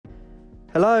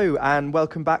Hello and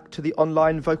welcome back to the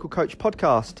Online Vocal Coach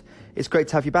podcast. It's great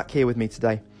to have you back here with me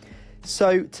today.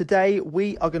 So today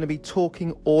we are going to be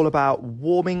talking all about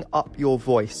warming up your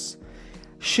voice.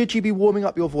 Should you be warming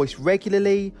up your voice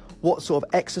regularly? What sort of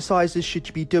exercises should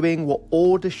you be doing? What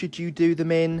order should you do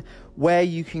them in? Where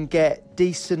you can get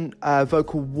decent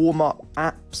vocal warm-up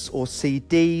apps or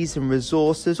CDs and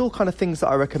resources, all kind of things that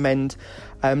I recommend.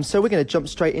 So we're going to jump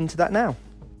straight into that now.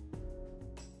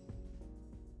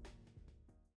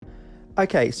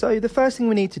 Okay, so the first thing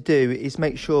we need to do is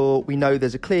make sure we know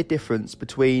there's a clear difference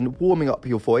between warming up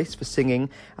your voice for singing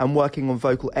and working on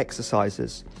vocal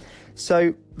exercises.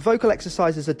 So vocal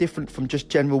exercises are different from just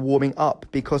general warming up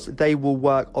because they will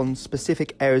work on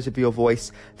specific areas of your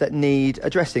voice that need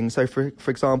addressing. So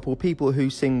for example, people who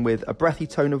sing with a breathy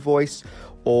tone of voice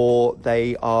or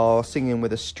they are singing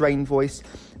with a strained voice,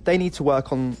 they need to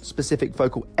work on specific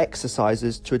vocal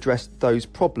exercises to address those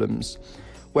problems.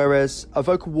 Whereas a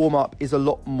vocal warm-up is a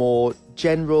lot more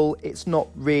general. It's not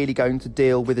really going to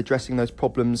deal with addressing those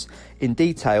problems in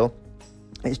detail.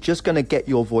 It's just going to get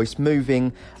your voice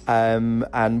moving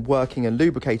and working and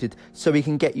lubricated so we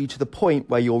can get you to the point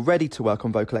where you're ready to work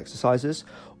on vocal exercises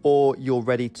or you're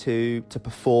ready to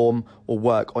perform or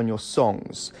work on your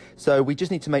songs. So we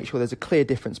just need to make sure there's a clear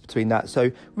difference between that.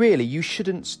 So really, you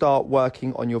shouldn't start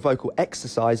working on your vocal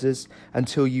exercises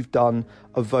until you've done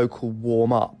a vocal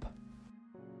warm-up.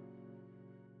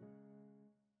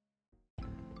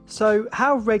 So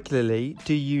how regularly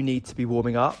do you need to be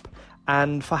warming up,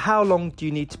 and for how long do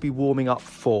you need to be warming up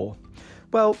for?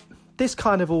 Well, this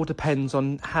kind of all depends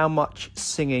on how much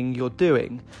singing you're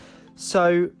doing.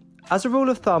 So as a rule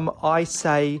of thumb, I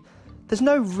say there's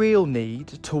no real need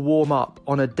to warm up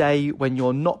on a day when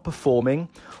you're not performing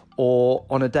or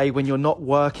on a day when you're not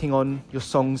working on your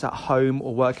songs at home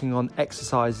or working on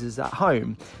exercises at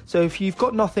home. So if you've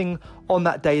got nothing on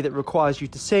that day that requires you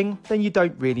to sing, then you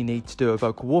don't really need to do a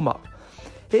vocal warm-up.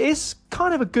 It is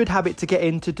kind of a good habit to get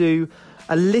in to do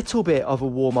a little bit of a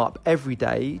warm-up every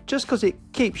day, just because it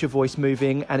keeps your voice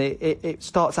moving and it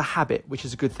starts a habit, which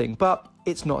is a good thing, but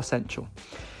it's not essential.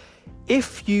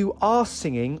 If you are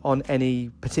singing on any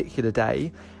particular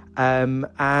day,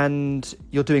 and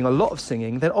you're doing a lot of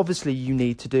singing, then obviously you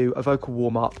need to do a vocal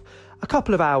warm-up a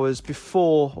couple of hours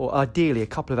before, or ideally a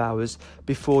couple of hours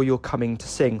before you're coming to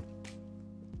sing.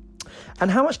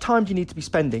 And how much time do you need to be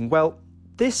spending? Well,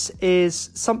 this is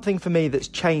something for me that's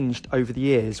changed over the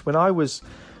years. When I was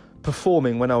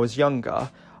performing when I was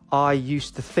younger, I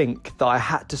used to think that I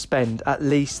had to spend at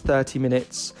least 30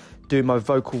 minutes doing my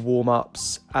vocal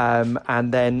warm-ups,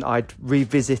 and then I'd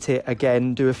revisit it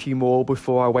again, do a few more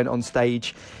before I went on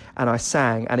stage and I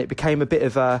sang. And it became a bit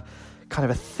of a kind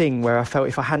of a thing where I felt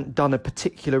if I hadn't done a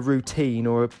particular routine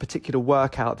or a particular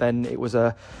workout, then it was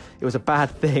a bad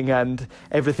thing and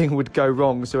everything would go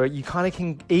wrong. So you kind of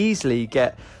can easily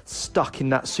get stuck in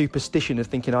that superstition of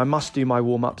thinking, I must do my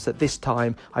warm-ups at this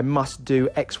time, I must do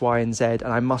X, Y, and Z, and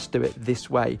I must do it this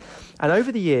way. And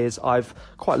over the years, I've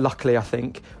quite luckily, I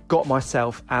think, got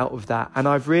myself out of that. And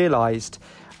I've realised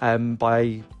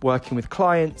by working with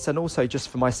clients and also just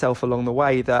for myself along the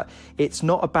way that it's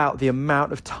not about the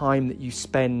amount of time that you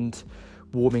spend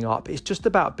warming up. It's just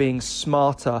about being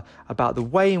smarter about the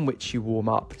way in which you warm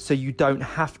up so you don't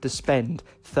have to spend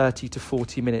 30 to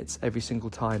 40 minutes every single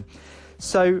time.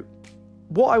 So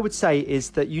what I would say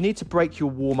is that you need to break your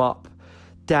warm up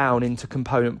down into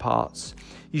component parts.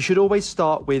 You should always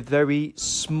start with very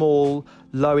small,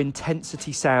 low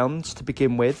intensity sounds to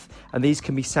begin with. And these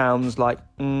can be sounds like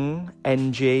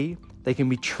NG. They can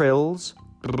be trills.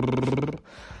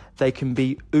 They can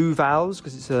be oo vowels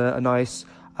because it's a nice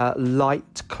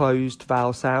light closed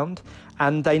vowel sound.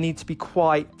 And they need to be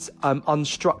quite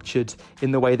unstructured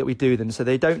in the way that we do them. So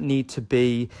they don't need to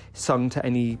be sung to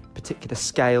any particular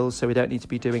scales. So we don't need to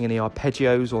be doing any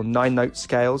arpeggios or 9-note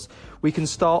scales. We can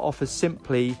start off as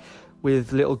simply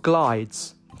with little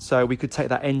glides. So we could take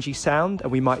that NG sound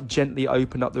and we might gently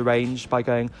open up the range by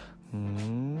going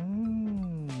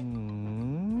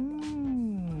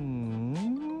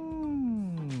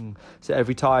So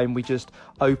every time we just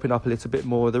open up a little bit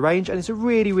more of the range, and it's a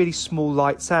really, really small,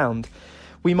 light sound.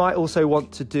 We might also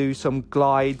want to do some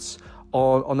glides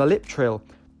on a lip trill.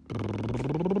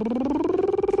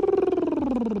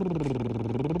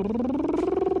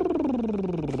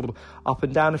 Up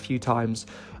and down a few times.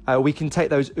 We can take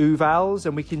those oo vowels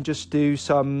and we can just do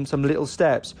some little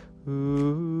steps. Ooh,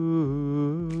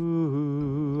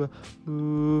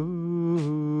 ooh.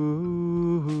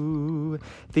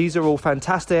 These are all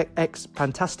fantastic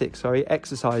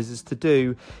exercises to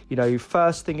do,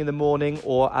 first thing in the morning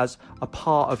or as a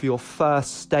part of your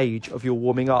first stage of your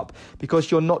warming up, because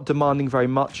you're not demanding very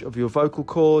much of your vocal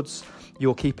cords.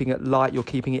 You're keeping it light, you're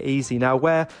keeping it easy. Now,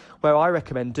 where I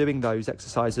recommend doing those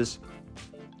exercises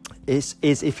is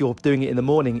if you're doing it in the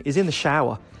morning, is in the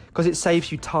shower, because it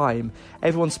saves you time.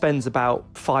 Everyone spends about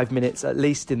 5 minutes at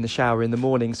least in the shower in the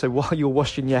morning. So while you're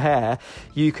washing your hair,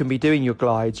 you can be doing your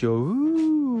glides,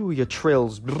 your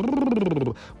trills,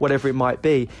 whatever it might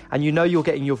be. And you're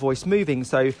getting your voice moving.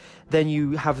 So then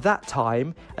you have that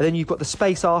time, and then you've got the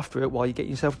space after it while you get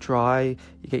yourself dry,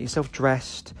 you get yourself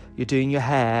dressed, you're doing your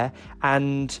hair,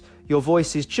 and your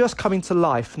voice is just coming to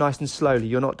life nice and slowly.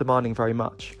 You're not demanding very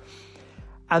much.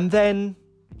 And then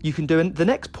you can do the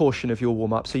next portion of your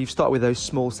warm-up. So you start with those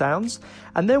small sounds,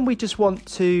 and then we just want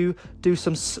to do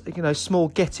some, small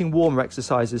getting warmer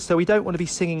exercises. So we don't want to be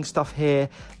singing stuff here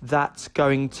that's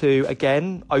going to,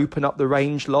 again, open up the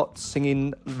range lots,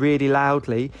 singing really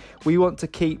loudly. We want to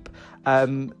keep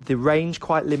the range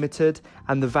quite limited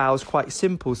and the vowels quite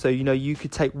simple. So, you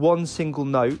could take one single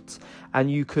note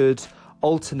and you could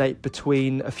alternate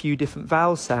between a few different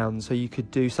vowel sounds. So you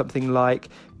could do something like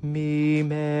mi,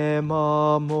 me,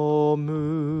 ma, mo,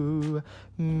 mu,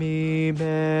 mi,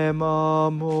 me, ma,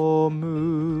 mo,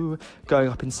 mu, going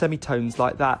up in semitones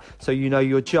like that. So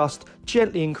you're just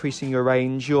gently increasing your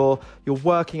range. You're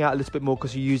working out a little bit more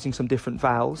because you're using some different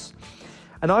vowels.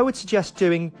 And I would suggest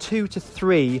doing 2 to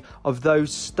 3 of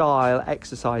those style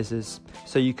exercises.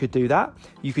 So you could do that.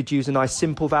 You could use a nice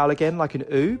simple vowel again, like an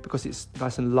oo, because it's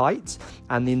nice and light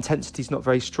and the intensity is not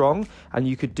very strong. And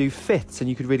you could do fifths, and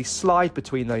you could really slide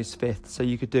between those fifths. So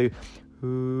you could do ooh,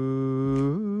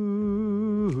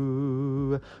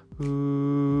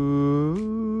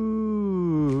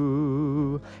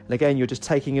 ooh. And again, you're just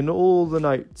taking in all the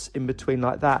notes in between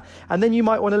like that. And then you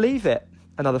might want to leave it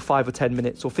another 5 or 10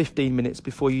 minutes or 15 minutes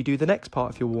before you do the next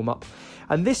part of your warm-up.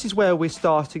 And this is where we're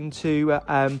starting to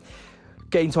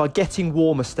get into our getting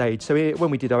warmer stage. So when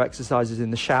we did our exercises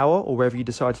in the shower or wherever you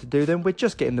decided to do them, we're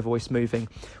just getting the voice moving.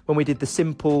 When we did the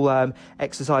simple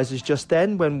exercises just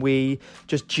then, when we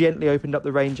just gently opened up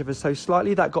the range ever so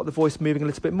slightly, that got the voice moving a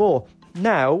little bit more.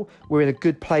 Now we're in a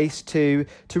good place to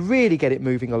really get it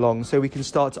moving along, so we can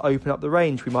start to open up the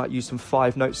range. We might use some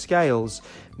 5-note scales.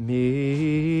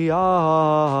 Mi,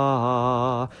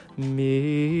 ah,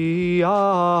 mi,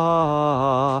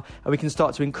 ah. And we can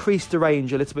start to increase the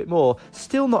range a little bit more.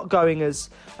 Still not going as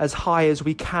high as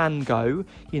we can go.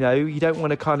 You don't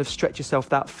want to kind of stretch yourself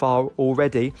that far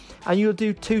already. And you'll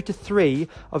do 2 to 3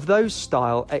 of those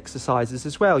style exercises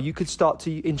as well. You could start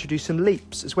to introduce some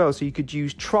leaps as well. So you could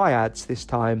use triads this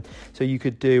time. So you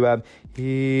could do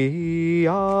e,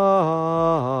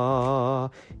 ah,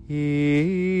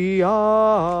 e,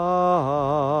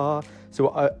 ah.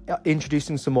 So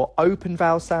introducing some more open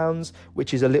vowel sounds,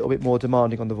 which is a little bit more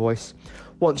demanding on the voice.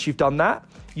 Once you've done that,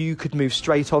 you could move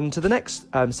straight on to the next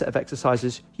set of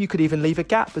exercises. You could even leave a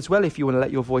gap as well if you want to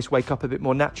let your voice wake up a bit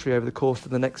more naturally over the course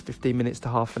of the next 15 minutes to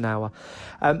half an hour.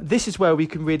 This is where we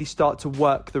can really start to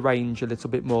work the range a little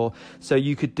bit more. So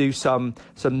you could do some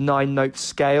 9-note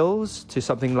scales to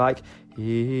something like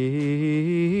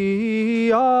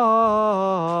e,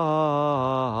 ah,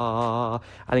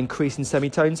 and increase in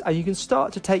semitones, and you can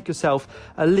start to take yourself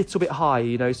a little bit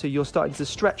high, so you're starting to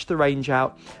stretch the range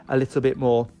out a little bit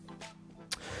more.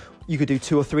 You could do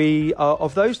 2 or 3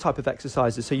 of those type of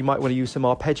exercises. So you might want to use some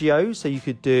arpeggios. So you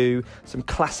could do some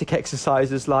classic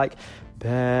exercises like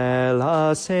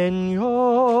Bella Senora,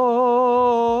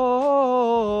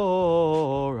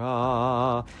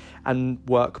 and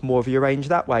work more of your range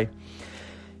that way.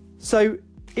 So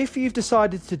if you've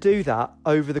decided to do that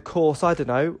over the course, I don't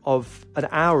know, of an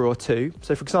hour or two.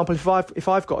 So for example, if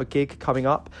I've got a gig coming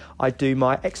up, I'd do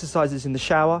my exercises in the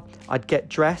shower, I'd get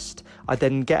dressed, I'd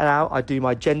then get out, I'd do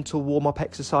my gentle warm-up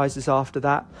exercises after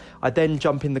that. I'd then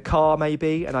jump in the car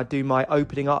maybe, and I'd do my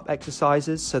opening up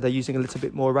exercises, so they're using a little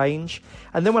bit more range.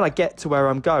 And then when I get to where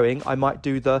I'm going, I might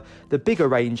do the bigger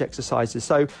range exercises.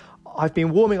 So I've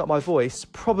been warming up my voice,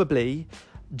 probably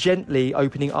gently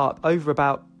opening up over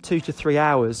about 2 to 3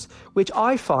 hours, which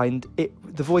I find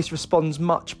the voice responds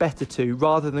much better to,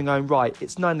 rather than going, right,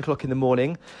 it's 9 o'clock in the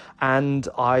morning and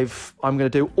I'm going to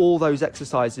do all those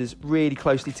exercises really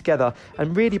closely together.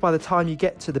 And really, by the time you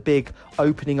get to the big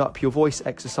opening up your voice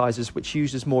exercises, which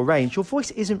uses more range, your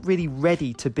voice isn't really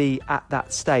ready to be at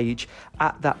that stage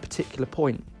at that particular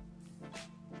point.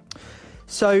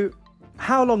 So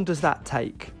how long does that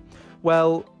take?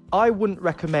 Well, I wouldn't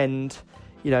recommend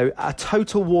a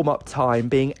total warm-up time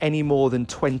being any more than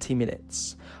 20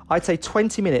 minutes. I'd say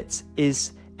 20 minutes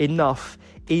is enough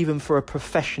even for a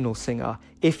professional singer,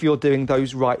 if you're doing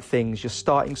those right things. You're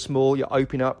starting small, you're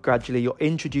opening up gradually, you're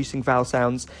introducing vowel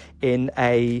sounds in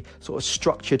a sort of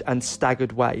structured and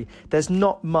staggered way. There's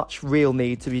not much real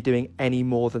need to be doing any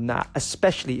more than that,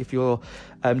 especially if you're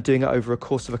doing it over a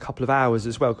course of a couple of hours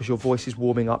as well, because your voice is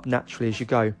warming up naturally as you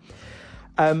go.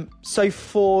 So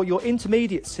for your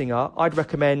intermediate singer, I'd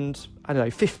recommend,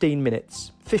 15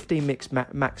 minutes, 15 minutes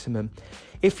maximum.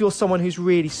 If you're someone who's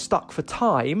really stuck for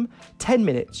time, 10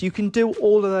 minutes. You can do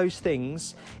all of those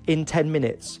things in 10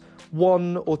 minutes.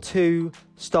 1 or 2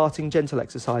 starting gentle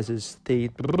exercises,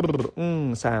 the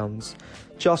sounds.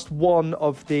 Just one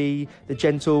of the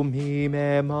gentle me,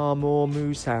 me, ma, mo,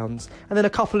 moo sounds. And then a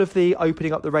couple of the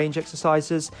opening up the range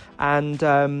exercises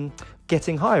and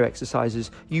getting higher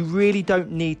exercises. You really don't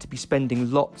need to be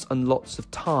spending lots and lots of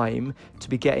time to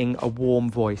be getting a warm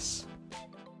voice.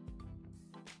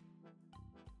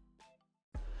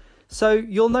 So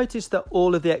you'll notice that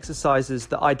all of the exercises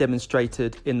that I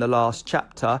demonstrated in the last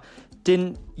chapter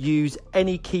didn't use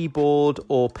any keyboard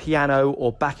or piano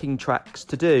or backing tracks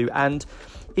to do. And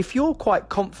if you're quite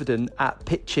confident at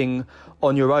pitching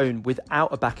on your own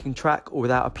without a backing track or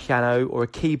without a piano or a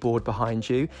keyboard behind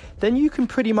you, then you can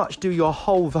pretty much do your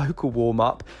whole vocal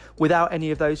warm-up without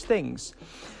any of those things.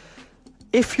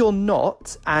 If you're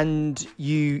not, and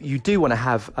you do want to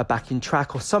have a backing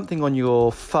track or something on your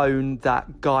phone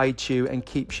that guides you and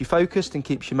keeps you focused and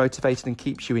keeps you motivated and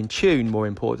keeps you in tune, more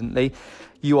importantly,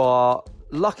 you are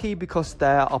lucky, because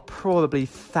there are probably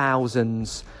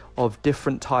thousands of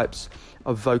different types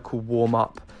of vocal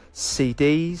warm-up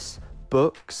CDs,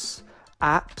 books,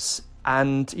 apps,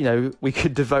 and we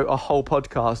could devote a whole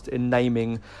podcast in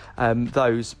naming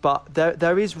those, but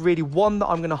there is really one that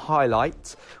I'm going to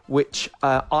highlight, which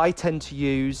I tend to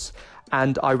use,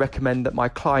 and I recommend that my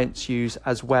clients use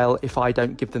as well if I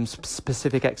don't give them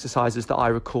specific exercises that I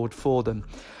record for them,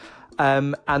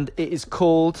 and it is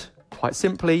called, quite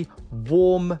simply,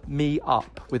 Warm Me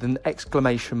Up, with an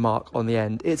exclamation mark on the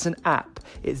end. It's an app.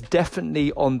 It's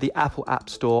definitely on the Apple App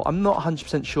Store. I'm not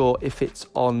 100% sure if it's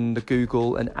on the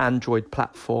Google and Android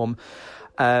platform.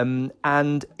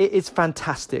 And it is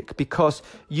fantastic because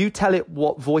you tell it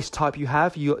what voice type you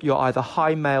have. You're either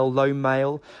high male, low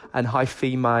male, and high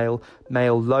female,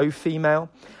 male, low female.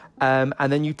 And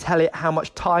then you tell it how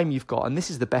much time you've got. And this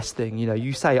is the best thing.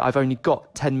 You say, I've only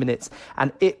got 10 minutes,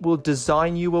 and it will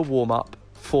design you a warm-up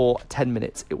for 10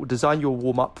 minutes. It will design you a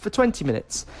warm-up for 20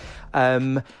 minutes.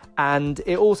 And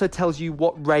it also tells you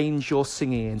what range you're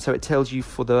singing in. So it tells you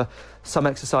for some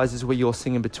exercises where you're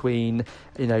singing between,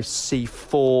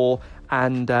 C4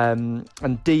 and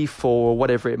D4 or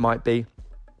whatever it might be.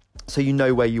 So you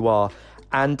know where you are.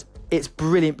 And it's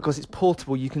brilliant because it's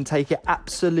portable. You can take it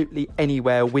absolutely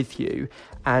anywhere with you,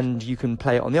 and you can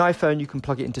play it on the iPhone. You can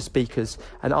plug it into speakers,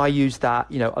 and I use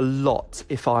that, a lot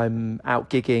if I'm out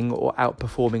gigging or out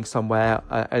performing somewhere,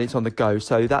 and it's on the go.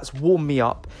 So that's Warm Me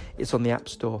Up. It's on the App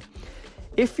Store.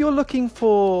 If you're looking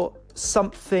for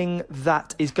something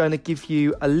that is going to give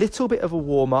you a little bit of a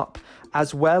warm up,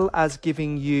 as well as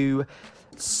giving you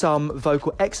some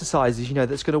vocal exercises,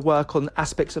 that's going to work on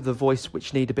aspects of the voice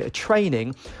which need a bit of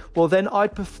training, well, then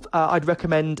I'd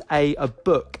recommend a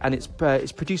book, and it's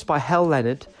produced by Hal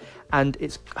Leonard, and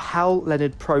it's Hal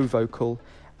Leonard Pro Vocal,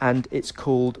 and it's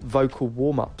called Vocal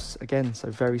Warm-Ups. Again,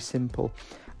 so very simple.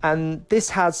 And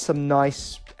this has some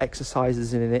nice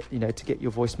exercises in it, to get your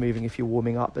voice moving if you're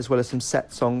warming up, as well as some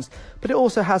set songs. But it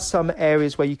also has some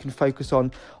areas where you can focus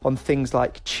on things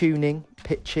like tuning,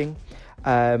 pitching,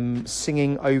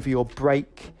 singing over your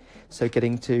break, so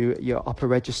getting to your upper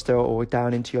register or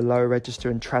down into your lower register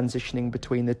and transitioning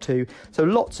between the two. So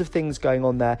lots of things going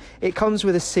on there. It comes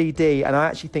with a CD, and I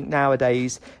actually think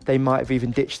nowadays they might have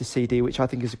even ditched the CD, which I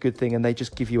think is a good thing, and they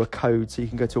just give you a code, so you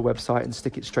can go to a website and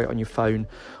stick it straight on your phone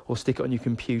or stick it on your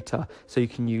computer, so you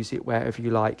can use it wherever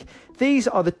you like. These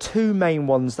are the two main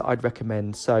ones that I'd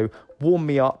recommend. So Warm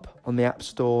Me Up on the App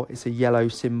Store. It's a yellow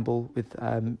symbol with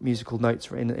musical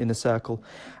notes in a circle.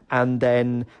 And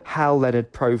then Hal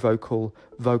Leonard Pro Vocal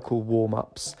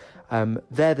Warm-Ups.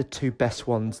 They're the two best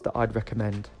ones that I'd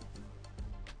recommend.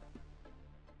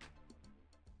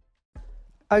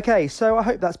 Okay, so I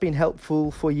hope that's been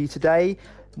helpful for you today.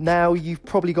 Now you've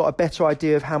probably got a better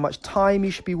idea of how much time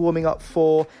you should be warming up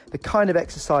for, the kind of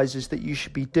exercises that you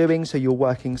should be doing so you're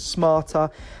working smarter,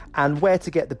 and where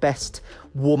to get the best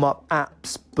warm-up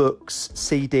apps, books,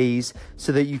 CDs,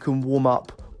 so that you can warm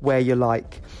up where you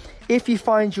like. If you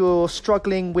find you're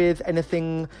struggling with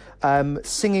anything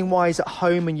Singing wise at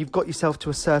home and you've got yourself to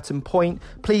a certain point,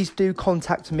 please do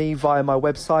contact me via my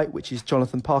website, which is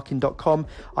jonathanparkin.com.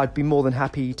 I'd be more than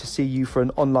happy to see you for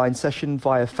an online session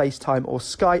via FaceTime or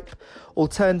Skype.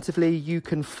 Alternatively, you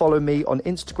can follow me on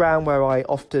Instagram, where I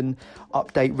often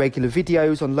update regular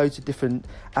videos on loads of different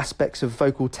aspects of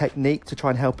vocal technique to try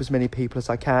and help as many people as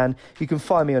I can. You can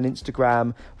find me on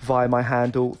Instagram via my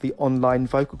handle, The Online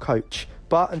Vocal Coach.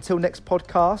 But until next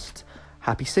podcast,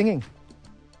 happy singing.